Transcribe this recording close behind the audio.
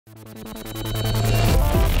Hey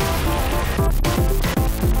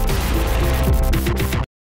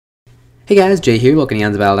guys, Jay here, welcome to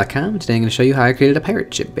EonsOfBattle.com. Today I'm going to show you how I created a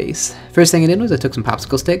pirate ship base. First thing I did was I took some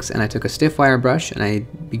popsicle sticks and I took a stiff wire brush and I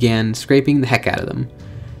began scraping the heck out of them.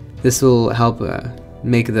 This will help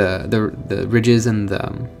make the ridges and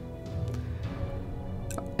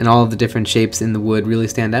all of the different shapes in the wood really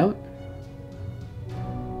stand out.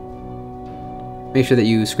 Make sure that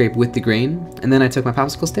you scrape with the grain. And then I took my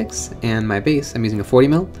popsicle sticks and my base, I'm using a 40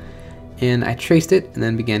 mil, and I traced it and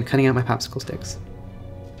then began cutting out my popsicle sticks.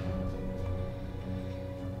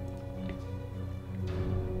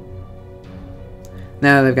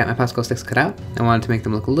 Now that I've got my popsicle sticks cut out, I wanted to make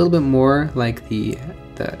them look a little bit more like the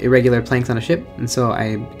irregular planks on a ship, and so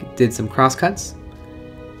I did some cross cuts.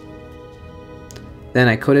 Then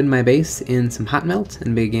I coated my base in some hot melt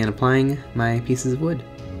and began applying my pieces of wood.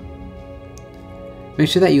 Make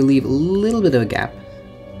sure that you leave a little bit of a gap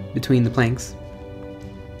between the planks.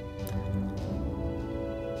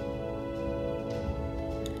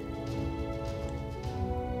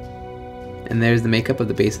 And there's the makeup of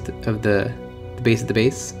the base of the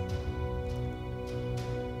base.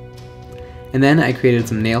 And then I created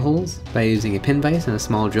some nail holes by using a pin vise and a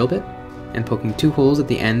small drill bit and poking 2 holes at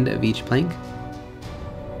the end of each plank.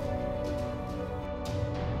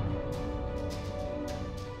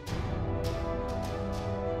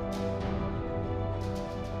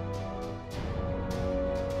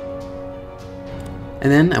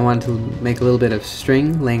 And then I wanted to make a little bit of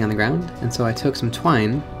string laying on the ground, and so I took some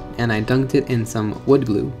twine and I dunked it in some wood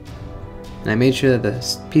glue. And I made sure that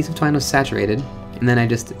the piece of twine was saturated, and then I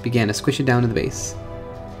just began to squish it down to the base.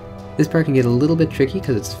 This part can get a little bit tricky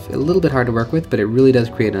because it's a little bit hard to work with, but it really does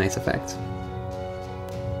create a nice effect.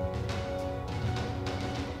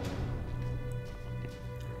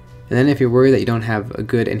 And then if you're worried that you don't have a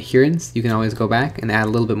good adherence, you can always go back and add a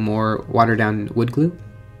little bit more watered down wood glue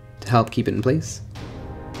to help keep it in place.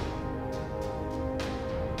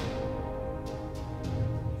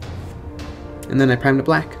 And then I primed it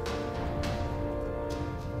black.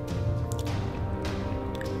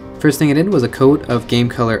 First thing I did was a coat of game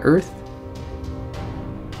color earth.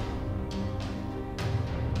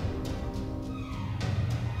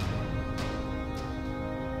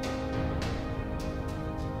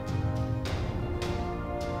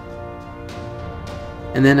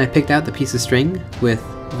 And then I picked out the piece of string with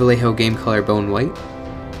Vallejo game color bone white.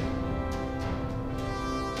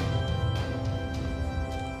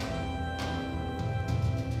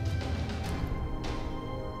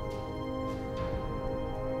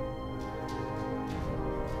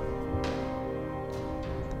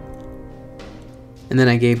 And then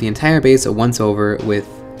I gave the entire base a once over with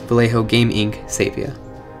Vallejo Game Ink Sepia.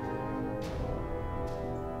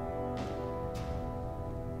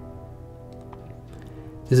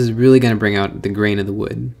 This is really going to bring out the grain of the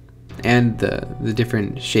wood and the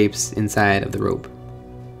different shapes inside of the rope.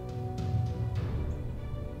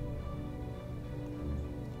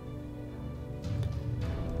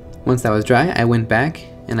 Once that was dry, I went back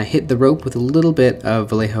and I hit the rope with a little bit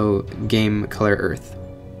of Vallejo Game Color Earth.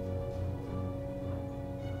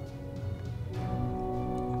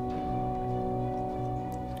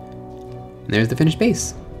 And there's the finished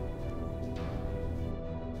base.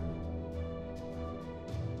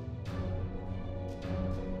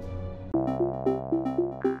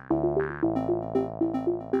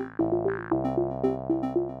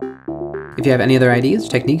 If you have any other ideas or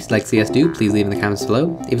techniques you'd like to see us do, please leave in the comments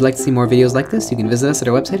below. If you'd like to see more videos like this, you can visit us at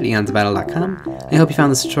our website at EonsOfBattle.com. I hope you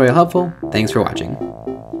found this tutorial helpful. Thanks for watching.